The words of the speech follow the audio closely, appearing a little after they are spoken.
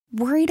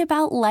Worried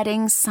about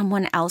letting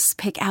someone else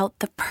pick out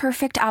the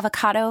perfect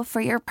avocado for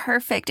your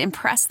perfect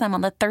impress them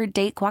on the third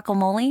date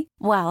guacamole?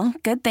 Well,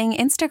 good thing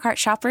Instacart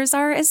shoppers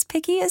are as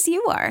picky as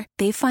you are.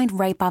 They find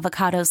ripe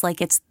avocados like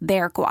it's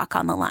their guac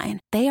on the line.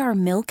 They are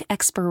milk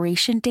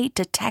expiration date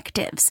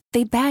detectives.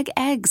 They bag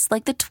eggs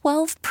like the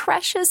 12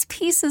 precious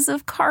pieces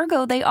of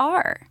cargo they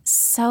are.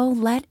 So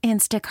let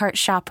Instacart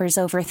shoppers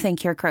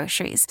overthink your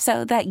groceries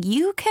so that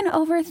you can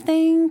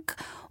overthink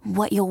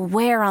what you'll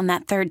wear on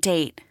that third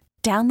date.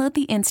 Download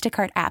the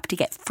Instacart app to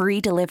get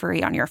free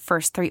delivery on your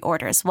first 3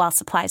 orders while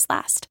supplies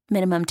last.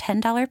 Minimum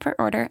 $10 per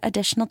order.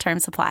 Additional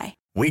terms apply.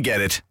 We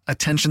get it.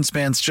 Attention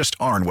spans just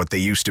aren't what they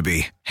used to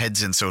be.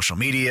 Heads in social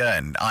media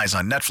and eyes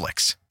on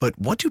Netflix. But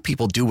what do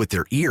people do with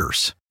their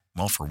ears?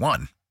 Well, for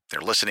one, they're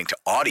listening to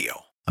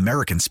audio.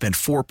 Americans spend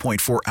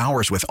 4.4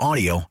 hours with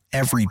audio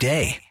every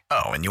day.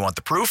 Oh, and you want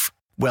the proof?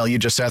 Well, you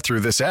just sat through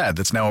this ad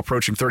that's now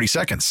approaching 30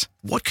 seconds.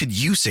 What could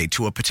you say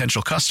to a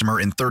potential customer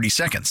in 30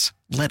 seconds?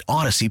 Let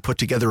Odyssey put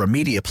together a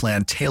media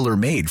plan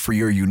tailor-made for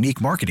your unique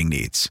marketing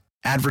needs.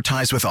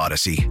 Advertise with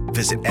Odyssey.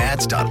 Visit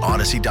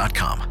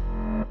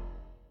ads.odyssey.com.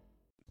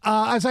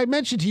 As I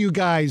mentioned to you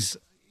guys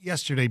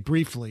yesterday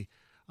briefly,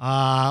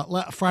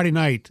 Friday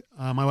night,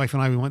 my wife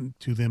and I, we went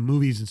to the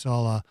movies and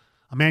saw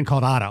A Man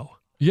Called Otto.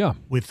 Yeah.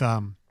 With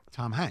Tom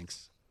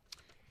Hanks.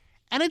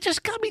 And it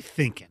just got me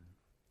thinking,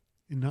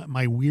 in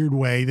my weird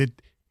way,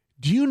 that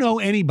do you know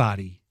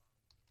anybody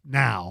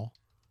now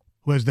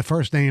who has the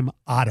first name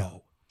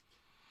Otto?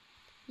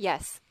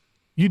 Yes.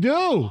 You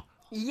do?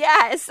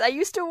 Yes. I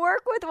used to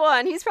work with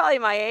one. He's probably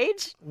my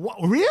age. What,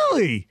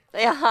 really?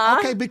 Uh-huh.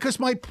 Okay, because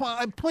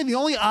probably the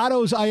only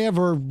Ottos I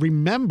ever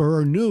remember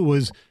or knew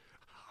was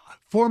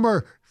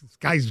former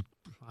guy's.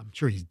 I'm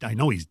sure I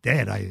know he's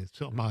dead. I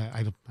assume.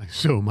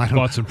 I don't.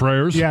 Thoughts and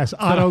prayers. Yes,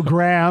 Otto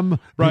Graham,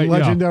 right, the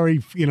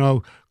legendary,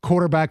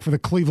 quarterback for the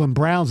Cleveland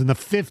Browns in the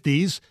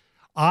 50s.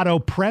 Otto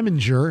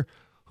Preminger,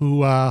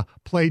 who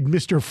played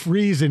Mr.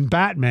 Freeze in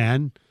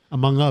Batman,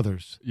 among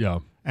others. Yeah.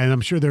 And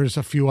I'm sure there's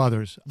a few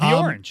others. The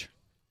Orange.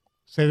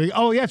 Yeah,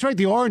 that's right.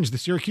 The Orange, the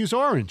Syracuse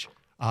Orange.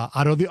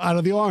 Otto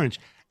the Orange.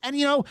 And,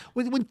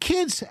 when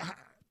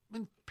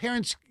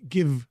parents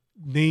give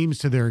names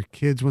to their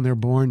kids when they're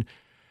born,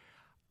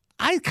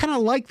 I kind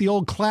of like the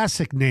old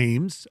classic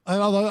names.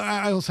 Although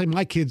I'll say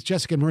my kids,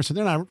 Jessica and Marissa,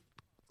 they're not.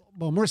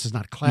 Well, Marissa's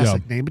not a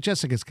classic name, but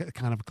Jessica's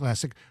kind of a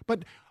classic.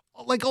 But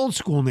like old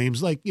school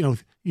names, like you're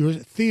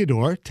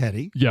Theodore,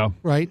 Teddy. Yeah.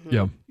 Right.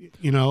 Yeah.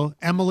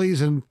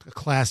 Emily's a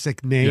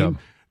classic name. Yeah.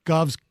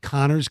 Gov's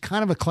Connor's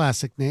kind of a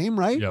classic name,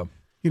 right? Yeah.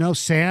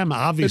 Sam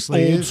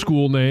obviously it's old is.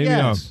 school name.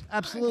 Yes,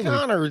 absolutely.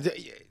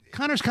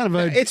 Connor's kind of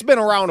a. It's been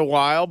around a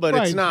while, but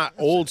Right. it's not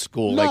old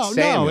school like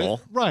Samuel.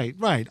 Right.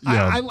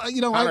 Yeah.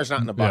 Connor's not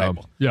in the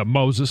Bible. Yeah,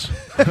 Moses.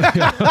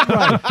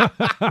 Right.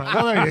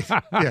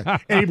 Well, yeah.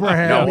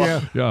 Abraham.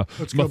 Noah. Yeah.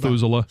 Let's go back.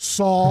 Methuselah.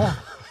 Saul.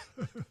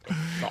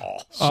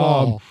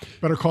 Saul.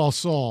 Better call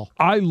Saul.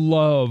 I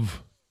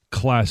love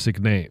classic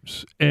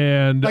names.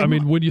 And Like I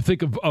mean, when you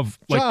think of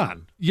like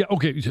John. Yeah,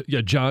 okay.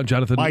 Yeah,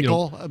 Jonathan.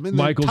 Michael.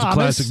 Michael's Thomas. a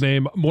classic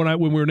name. When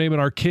we were naming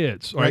our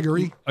kids. all right,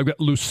 Gregory. I've got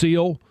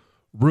Lucille,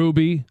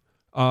 Ruby,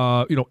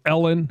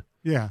 Ellen,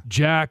 Yeah.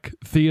 Jack,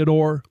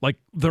 Theodore. Like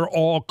they're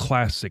all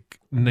classic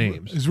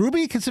names. Is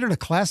Ruby considered a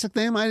classic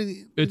name?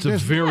 It's a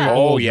there's- very Oh,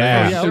 old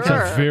yeah. name. Yeah, It's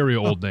okay. a very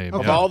old name.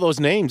 Of yeah. all those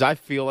names, I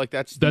feel like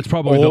that's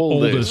Probably the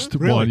oldest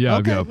Really? one. Yeah,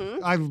 Okay. yeah.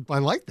 I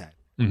like that.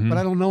 Mhm. But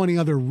I don't know any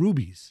other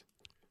Rubies.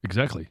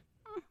 Exactly.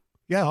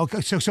 Yeah.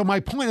 Okay. So my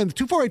point on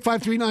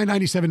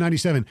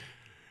 248-539-9797.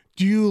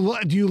 Do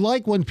you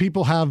like when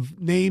people have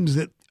names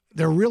that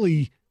they're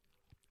really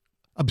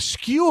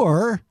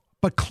obscure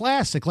but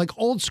classic, like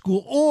old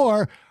school,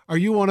 or are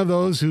you one of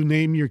those who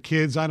name your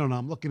kids? I don't know.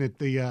 I'm looking at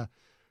the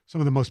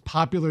some of the most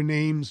popular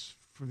names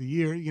for the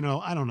year.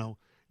 I don't know,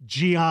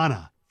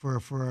 Gianna for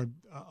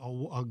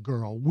a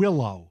girl,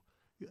 Willow.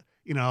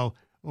 What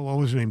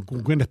was her name?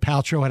 Gwyneth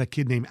Paltrow had a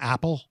kid named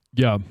Apple.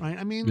 Yeah. Right.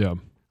 I mean, Yeah.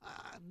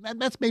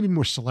 that's maybe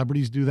more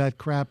celebrities do that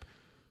crap.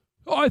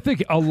 Oh, I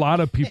think a lot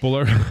of people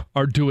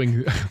are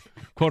doing,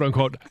 quote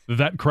unquote,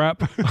 that crap.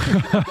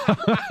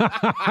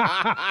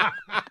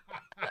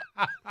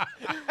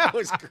 That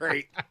was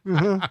great.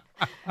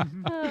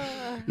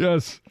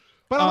 Yes.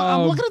 But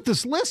I'm looking at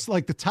this list,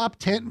 like the top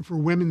 10 for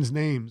women's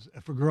names,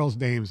 for girls'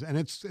 names, and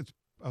it's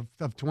of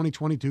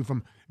 2022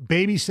 from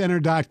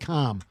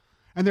babycenter.com.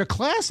 And they're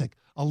classic.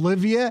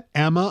 Olivia,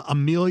 Emma,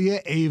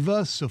 Amelia,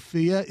 Ava,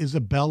 Sophia,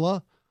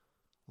 Isabella,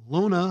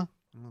 Luna,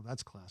 oh,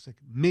 that's classic,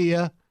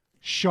 Mia,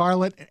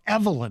 Charlotte, and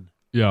Evelyn.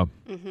 Yeah.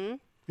 Mm-hmm.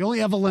 The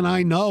only Evelyn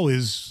I know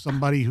is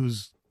somebody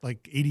who's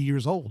like 80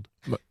 years old.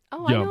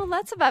 Oh, Yeah. I know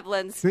lots of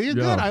Evelyn's. See, you Yeah.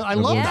 good. I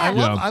love Yeah. that.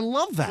 Yeah. I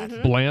love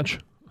that. Blanche.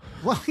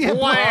 Well, yeah,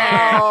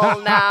 Oh,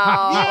 no.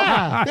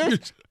 yeah.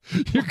 There's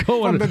You're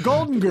going. from the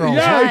Golden Girls.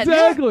 yeah, right?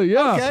 exactly.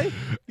 Yeah. Okay.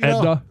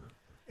 Edna.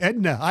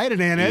 Edna. I had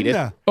an Aunt Edith.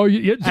 Edna. Oh,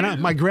 yeah.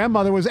 And my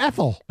grandmother was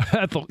Ethel.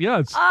 Ethel.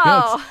 Yes.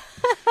 Oh.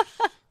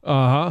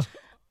 Uh huh.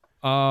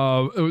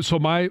 So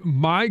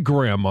my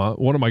grandma,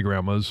 one of my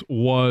grandmas,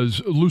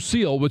 was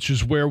Lucille, which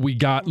is where we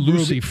got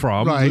Lucy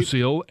from, right.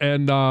 Lucille,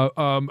 and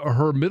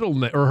her middle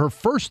name or her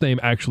first name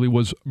actually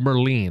was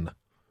Merlene.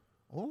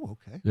 Oh,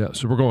 okay. Yeah,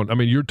 so we're going. I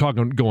mean, you're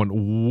talking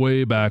going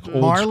way back.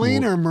 Old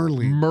Marlene school. or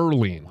Merlene?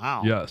 Merlene.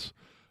 Wow. Yes.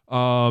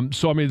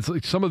 So I mean, it's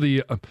like some of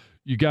the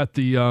you got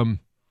the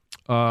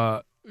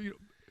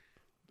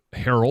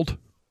Harold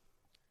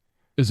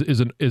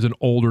is an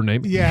older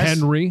name. Yes.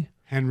 Henry.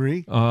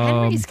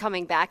 Henry's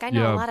coming back. I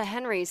know yeah. a lot of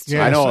Henrys too.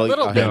 Yeah, I know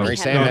Little a baby Henry.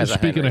 Sam has a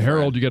Speaking Henry of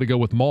Harold, friend. you got to go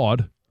with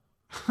Maud.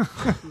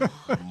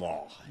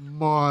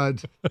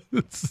 Maud.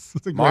 It's a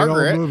great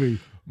Margaret. old movie.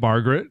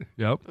 Margaret.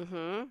 Yep.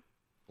 Mm-hmm. A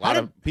lot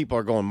of people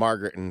are going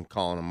Margaret and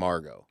calling him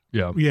Margot.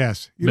 Yeah.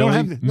 Yes. You Millie?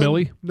 don't have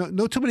Millie?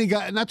 No, too many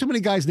guys. Not too many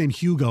guys named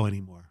Hugo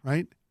anymore,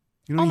 right?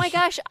 You know Oh any my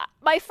gosh,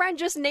 my friend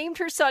just named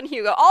her son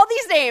Hugo. All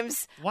these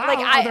names. Wow,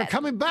 Like, they're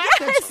coming back.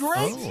 Yes, That's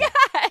great. yes.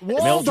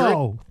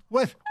 Waldo.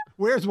 What?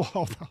 Where's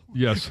Waldo?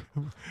 Yes.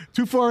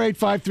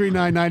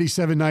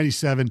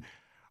 248-539-9797.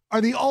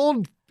 Are the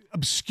old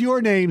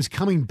obscure names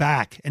coming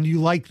back, and you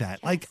like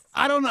that? Like,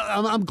 I don't know.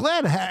 I'm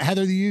glad,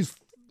 Heather, that you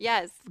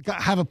Yes.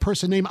 have a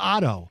person named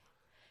Otto.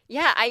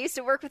 Yeah, I used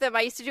to work with him.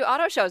 I used to do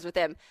auto shows with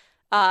him.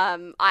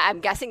 I'm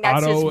guessing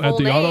that's his Otto full at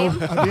the name. auto?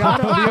 The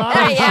Otto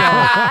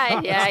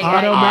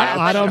Yeah.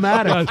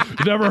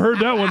 Automatic. Never heard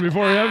that one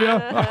before, have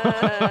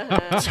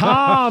you?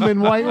 Tom in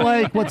White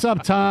Lake. What's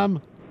up,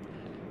 Tom?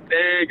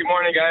 Hey, good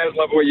morning, guys.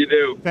 Love what you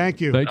do. Thank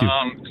you. Thank you.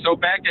 So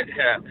back in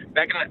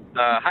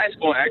high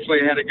school,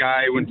 actually, I had a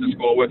guy I went to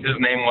school with. His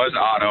name was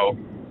Otto,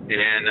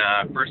 and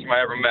first time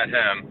I ever met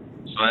him.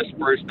 So that's the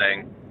first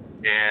thing.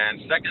 And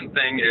second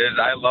thing is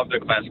I love the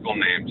classical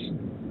names.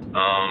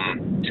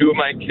 Two of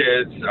my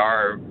kids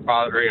are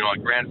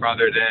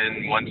grandfathered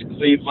in. One's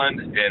Cleveland,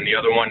 and the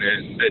other one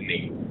is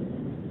Sydney.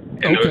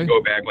 And Okay. those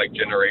go back like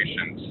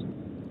generations.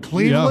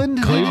 Cleveland?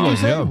 Yeah, did you Cleveland,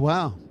 say? yeah.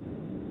 Wow.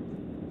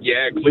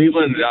 Yeah,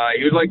 Cleveland.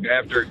 He was like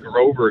after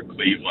Grover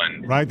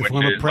Cleveland, Right, the which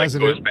former is,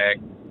 president. Goes back.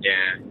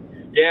 Yeah.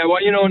 Well,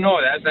 no,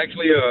 that's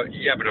actually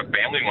but a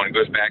family one. It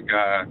goes back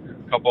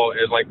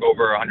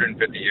over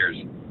 150 years.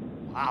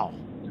 Wow.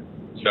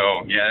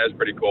 So yeah, that's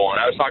pretty cool. And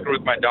I was talking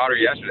with my daughter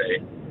yesterday,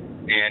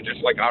 and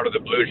just like out of the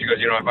blue, she goes,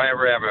 if I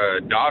ever have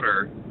a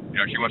daughter,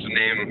 she wants to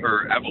name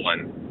her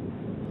Evelyn,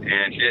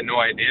 and she had no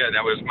idea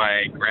that was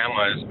my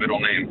grandma's middle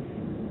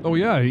name. Oh,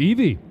 yeah.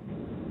 Evie.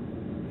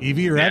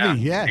 Evie or Evie?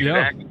 Yeah.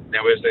 Exactly.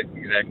 That was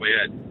exactly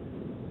it.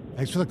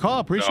 Thanks for the call.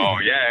 Appreciate So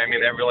it. yeah, I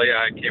mean that really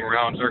came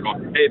around circle.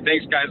 Hey,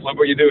 thanks guys. Love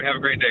what you do. Have a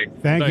great day.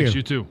 Thank Thanks, you.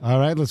 you too. All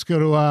right, let's go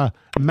to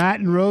Matt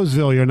in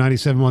Roseville. You're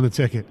 97 on the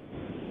ticket.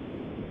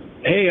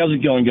 Hey, how's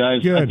it going,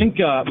 guys? Good. I think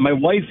my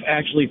wife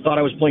actually thought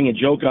I was playing a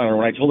joke on her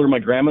when I told her my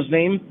grandma's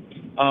name.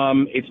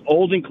 It's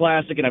old and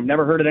classic, and I've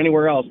never heard it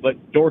anywhere else,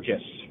 but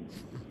Dorcas.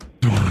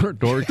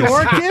 Dorcas.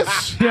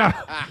 Dorcas?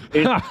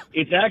 Yeah.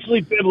 It's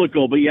actually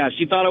biblical, but yeah,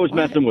 she thought I was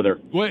messing with her.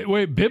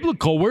 Wait,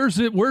 biblical. Where's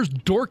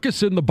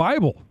Dorcas in the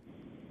Bible?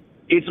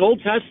 It's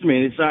Old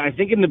Testament. It's I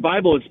think in the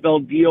Bible it's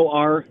spelled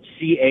Dorcas,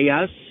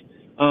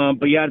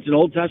 but yeah, it's an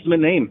Old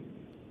Testament name.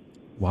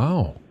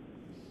 Wow.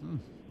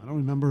 I don't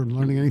remember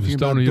learning anything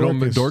about You Dorcas. don't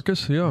know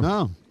Dorcas? Yeah.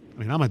 No. I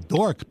mean, I'm a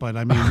dork, but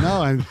I mean,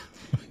 no.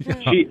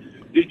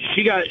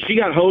 She got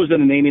hosed in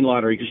the naming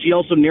lottery because she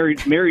also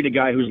married a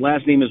guy whose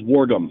last name is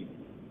Wardum.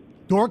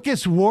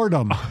 Dorcas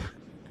Wardum.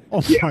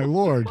 Oh, my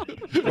Lord.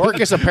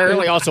 Dorcas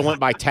apparently also went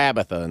by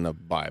Tabitha in the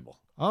Bible.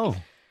 Oh.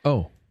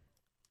 About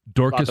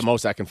Dorcas. the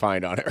most I can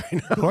find on it right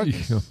now.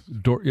 Dorcas.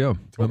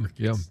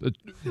 Yeah.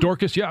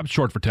 Dorcas, yeah, I'm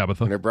short for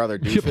Tabitha. And her brother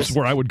That's Doofus.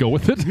 where I would go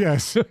with it.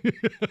 Yes.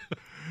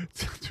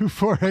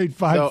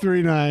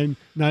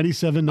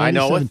 248-539-9797. I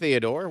know a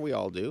Theodore. We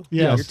all do.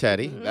 Yes. You're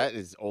Teddy. That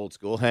is old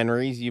school.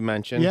 Henry's you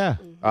mentioned. Yeah.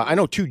 I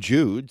know two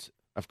Judes.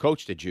 I've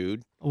coached a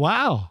Jude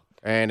Wow.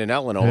 and an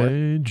Eleanor.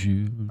 Hey,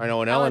 Jude. I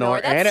know an Eleanor,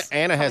 Eleanor. that's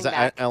Anna has coming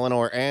a back.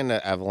 Eleanor and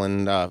a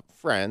Evelyn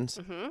friends.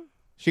 Mm-hmm.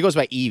 She goes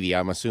by Evie.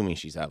 I'm assuming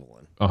she's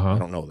Evelyn. Uh-huh. I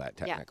don't know that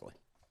technically.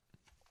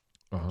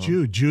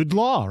 Jude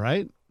Law,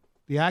 right?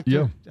 The actor.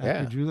 Yeah. Actor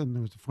Yeah. Jude. And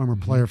there was a former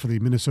player for the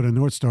Minnesota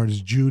North Stars,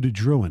 Jude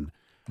Druin.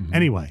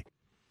 Anyway,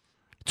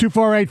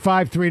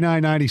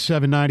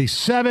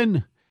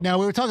 248-539-9797. Now,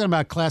 we were talking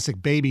about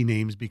classic baby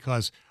names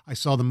because I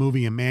saw the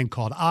movie A Man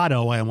Called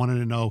Otto. I wanted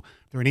to know, are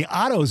there any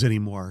Ottos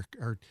anymore?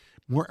 Are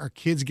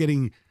kids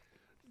getting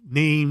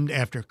named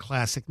after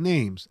classic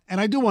names?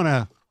 And I do want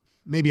to,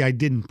 maybe I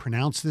didn't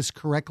pronounce this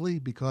correctly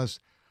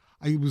because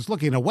I was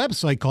looking at a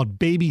website called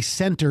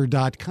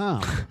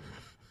babycenter.com.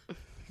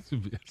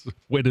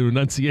 Way to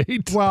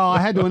enunciate. Well, I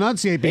had to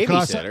enunciate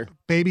because Babysitter.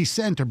 Baby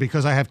Center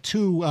because I have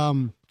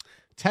two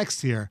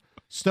texts here.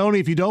 Stoney,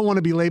 if you don't want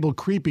to be labeled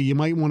creepy, you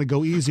might want to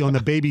go easy on the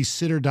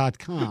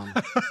babysitter.com.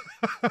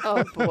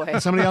 Oh boy.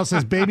 Somebody else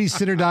says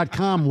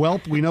babysitter.com.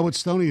 Welp, we know what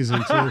Stoney is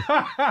into.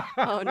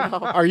 Oh no.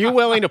 Are you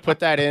willing to put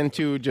that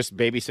into just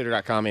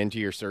babysitter.com into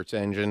your search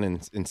engine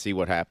and see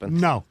what happens?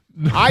 No.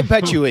 I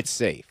bet you it's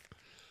safe.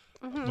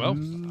 Well,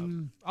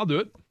 I'll do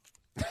it.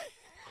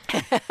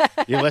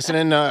 You're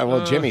listening?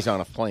 Jimmy's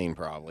on a plane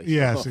probably.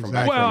 Yes, From exactly.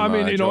 back Well,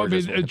 from,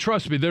 Georgia's one.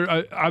 trust me.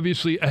 There,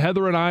 obviously,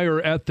 Heather and I are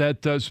at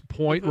that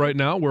point right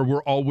now where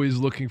we're always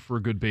looking for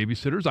good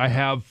babysitters. I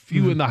have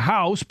few in the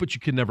house, but you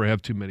can never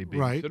have too many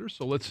babysitters. Right.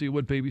 So let's see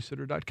what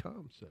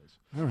babysitter.com says.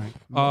 All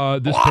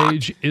right. This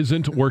page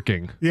isn't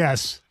working.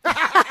 Yes.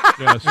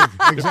 Yes. If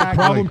the Exactly.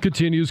 problem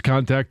continues,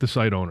 contact the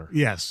site owner.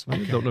 Yes. I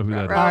don't know who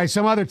that All right,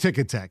 some other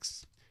ticket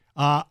texts.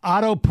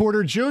 Otto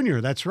Porter Jr.,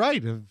 that's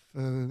right, of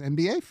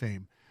NBA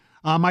fame.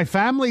 My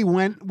family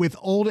went with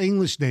Old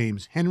English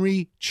names,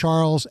 Henry,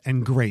 Charles,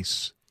 and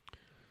Grace.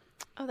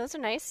 Oh, those are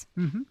nice.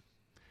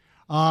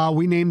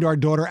 We named our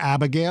daughter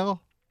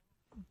Abigail.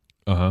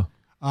 Uh-huh.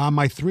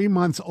 My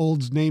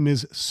 3-month-old's name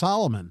is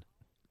Solomon.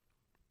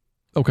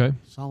 Okay.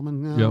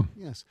 Solomon, Yeah.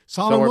 yes.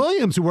 Solomon we're-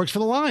 Williams, who works for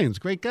the Lions.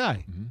 Great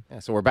guy. Yeah,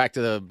 so we're back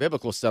to the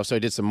biblical stuff. So I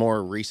did some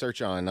more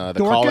research on the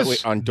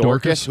Dorcas? on Dorcas?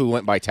 Dorcas, who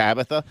went by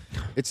Tabitha.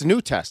 It's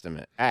New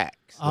Testament,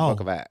 Acts, the Oh.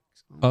 book of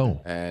Acts. Oh.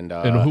 And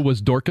And who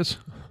was Dorcas?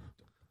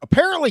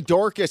 apparently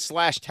Dorcas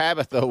 /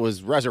 Tabitha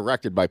was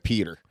resurrected by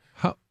Peter.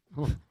 How?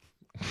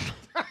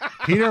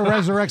 Peter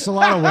resurrects a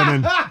lot of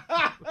women.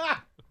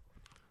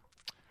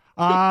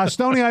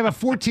 Stoney, I have a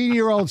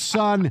 14-year-old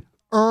son,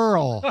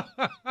 Earl.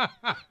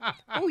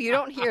 Oh, you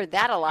don't hear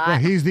that a lot. Yeah,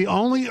 he's the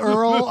only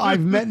Earl I've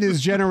met in his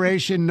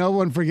generation. No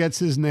one forgets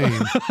his name.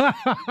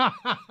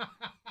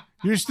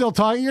 You're still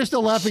talking. You're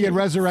still laughing at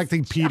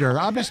resurrecting Peter.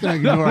 I'm just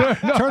going to ignore.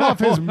 Turn off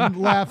his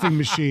laughing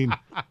machine.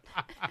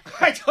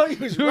 I told you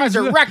he was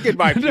resurrected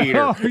by Peter.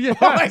 No,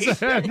 yes,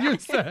 you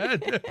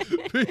said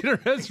Peter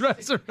has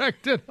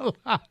resurrected a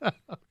lot.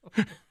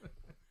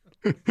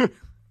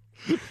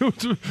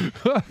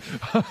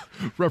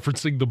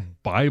 Referencing the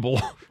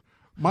Bible.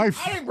 My I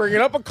didn't bring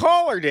it up. A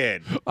caller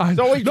did. I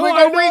So we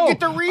know. get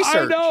the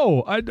research.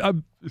 I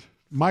know.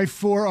 my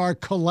 4 are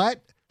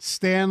Colette,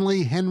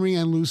 Stanley, Henry,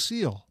 and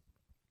Lucille.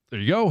 There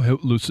you go.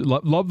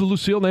 Love the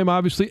Lucille name,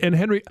 obviously. And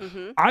Henry,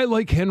 I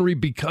like Henry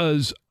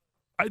because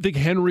I think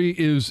Henry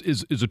is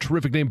a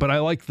terrific name, but I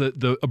like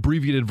the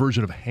abbreviated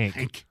version of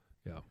Hank.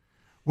 Yeah.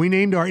 We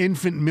named our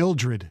infant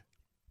Mildred.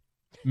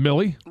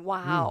 Millie?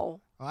 Wow.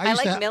 I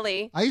used like to-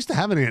 Millie. I used to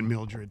have an Aunt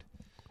Mildred.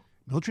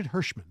 Mildred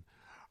Hirschman.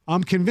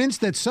 I'm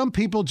convinced that some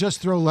people just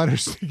throw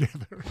letters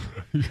together.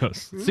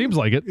 Yes. Seems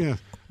like it. Yeah.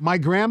 My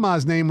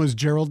grandma's name was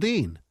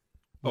Geraldine.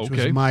 Which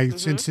Okay. was my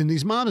since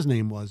Cindy's mom's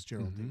name was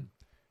Geraldine.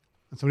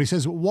 And so he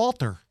says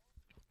Walter.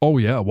 Oh,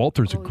 yeah.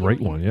 Walter's a Oh, great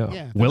yeah. one. Yeah.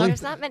 Yeah. Willie?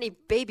 There's not many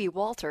baby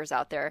Walters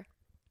out there.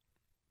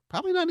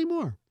 Probably not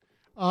anymore.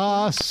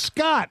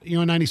 Scott,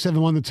 you're on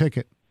 97 won the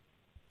ticket.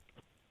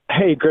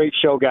 Hey, great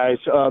show, guys.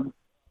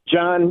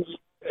 John,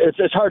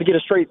 it's hard to get a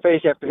straight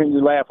face after hearing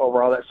you laugh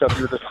over all that stuff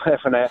you were just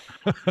laughing at.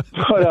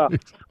 But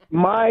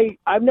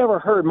I've never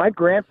heard my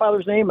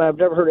grandfather's name. I've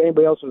never heard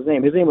anybody else's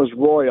name. His name was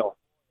Royal,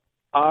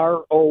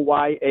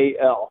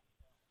 Royal,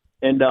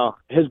 and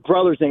his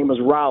brother's name was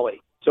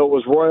Raleigh. So it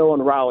was Royal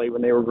and Raleigh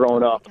when they were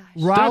growing up.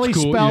 Raleigh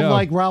cool, spelled yeah.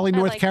 like Raleigh, I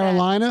North like that.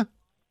 Carolina.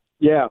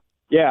 Yeah,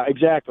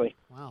 exactly.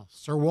 Wow.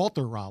 Sir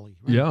Walter Raleigh.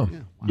 Right? Yeah. Wow.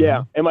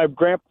 Yeah, and my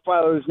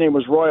grandfather's name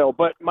was Royal.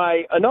 But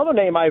my another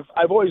name I've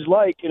always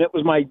liked, and it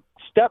was my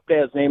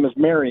stepdad's name, is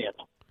Marion.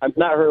 I've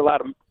not heard a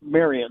lot of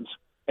Marions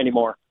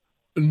anymore.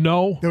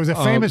 No. There was a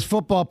famous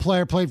football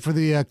player played for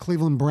the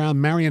Cleveland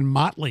Brown, Marion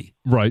Motley,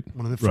 Right.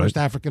 one of the first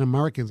African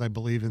Americans, I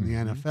believe, in the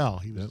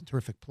NFL. He was a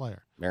terrific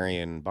player.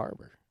 Marion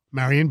Barber.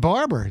 Marion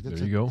Barber. That's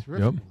There you a go.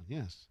 terrific Yep. one,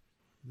 yes.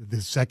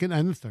 The second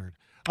and the third.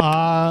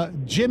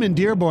 Jim in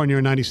Dearborn,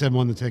 you're 97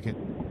 won the ticket.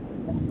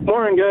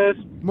 Morning, guys.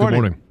 Good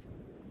morning.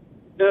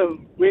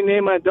 We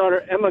named my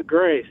daughter Emma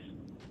Grace.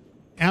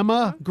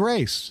 Emma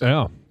Grace.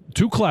 Yeah.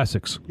 2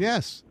 classics.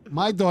 Yes.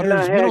 My And daughter's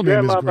I middle had name is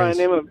grandma by Grace.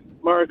 the name of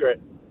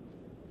Margaret.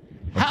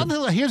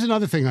 Here's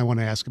another thing I want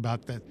to ask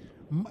about that.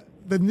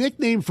 The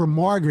nickname for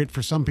Margaret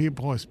for some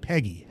people is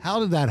Peggy. How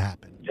did that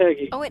happen?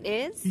 Peggy. Oh, it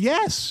is?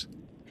 Yes.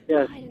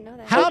 Yes. I didn't know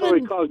that. How That's what we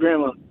did call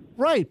grandma.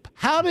 right?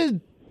 How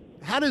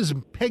does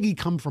Peggy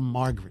come from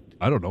Margaret?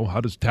 I don't know. How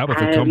does Tabitha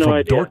I have come no from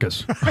idea.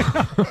 Dorcas?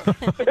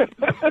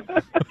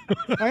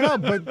 I know,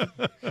 but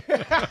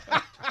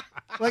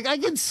like I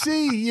can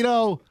see,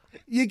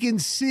 you can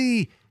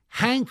see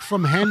Hank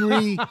from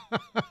Henry.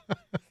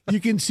 You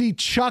can see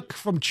Chuck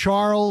from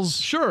Charles.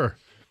 Sure.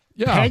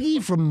 Yeah. Peggy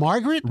from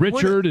Margaret.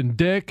 Richard and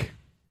Dick.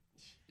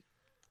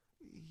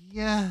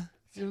 Yeah.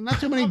 Not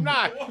too many.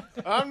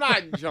 I'm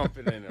not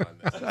jumping in on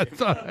this.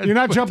 You're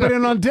not jumping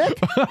in on Dick?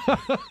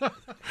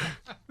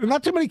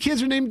 Not too many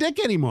kids are named Dick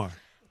anymore.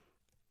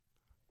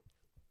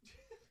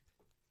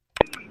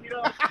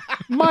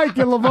 Mike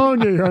in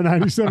Livonia, you're on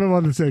 97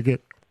 on the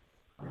ticket.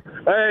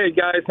 Hey,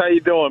 guys. How you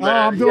doing, Oh,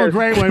 man? I'm doing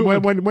great.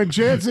 When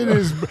Jansen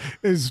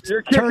is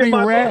You're kicking turning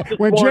my red. butt this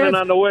When morning Jansen,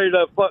 on the way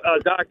to a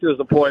doctor's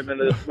appointment,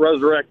 this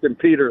resurrecting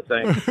Peter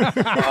thing.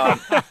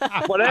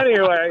 But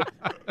anyway,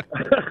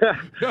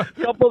 a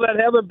couple that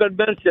haven't been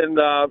mentioned.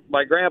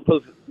 My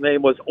grandpa's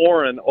name was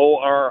Orion,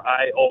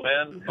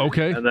 Orion.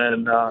 Okay. And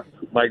then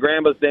my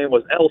grandma's name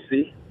was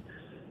Elsie,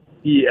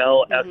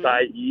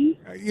 Elsie.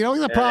 you know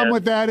what the problem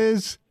with that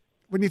is?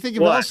 When you think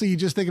of What? Elsie, you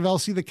just think of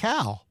Elsie the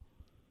cow.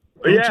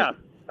 Yeah,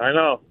 I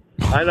know.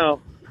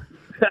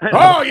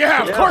 Oh,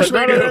 yeah, of course we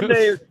none of do. them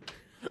names.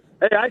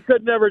 Hey, I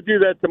could never do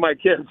that to my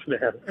kids,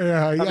 man.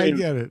 Yeah, I mean,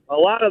 get it. A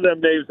lot of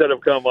them names that have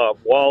come up,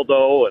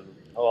 Waldo and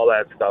all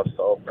that stuff.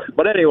 So,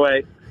 but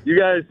anyway, you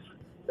guys.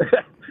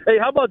 Hey,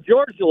 how about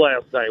Georgia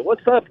last night?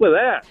 What's up with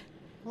that?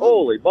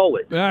 Holy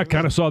moly! Yeah, I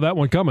kind of saw that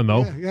one coming,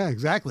 though. Yeah,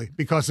 exactly.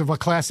 Because of a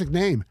classic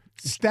name,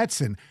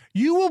 Stetson.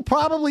 You will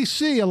probably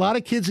see a lot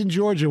of kids in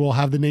Georgia will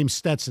have the name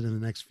Stetson in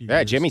the next few years.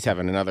 Yeah, Jimmy's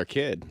having another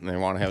kid. And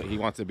he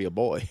wants to be a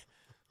boy.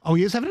 Oh,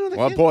 he is having another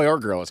Well, kid? boy or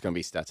girl, it's going to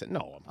be Stetson.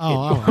 No,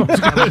 I was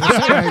gonna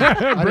say,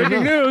 I Breaking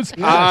don't know. news.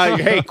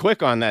 Hey,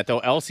 quick on that, though.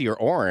 Elsie or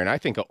Oren? I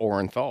think of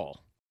Orenthal.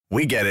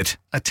 We get it.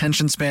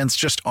 Attention spans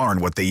just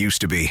aren't what they used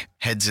to be.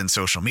 Heads in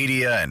social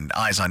media and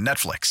eyes on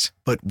Netflix.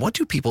 But what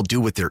do people do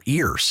with their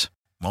ears?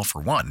 Well,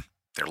 for one,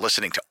 they're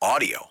listening to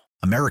audio.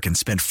 Americans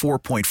spend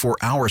 4.4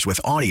 hours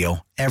with audio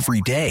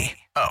every day.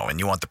 Oh, and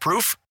you want the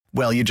proof?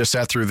 Well, you just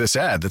sat through this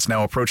ad that's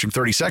now approaching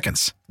 30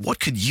 seconds. What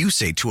could you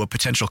say to a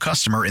potential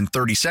customer in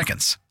 30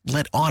 seconds?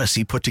 Let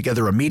Odyssey put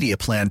together a media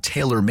plan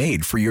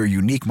tailor-made for your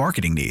unique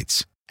marketing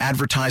needs.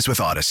 Advertise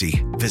with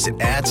Odyssey. Visit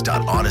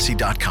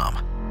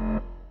ads.odyssey.com.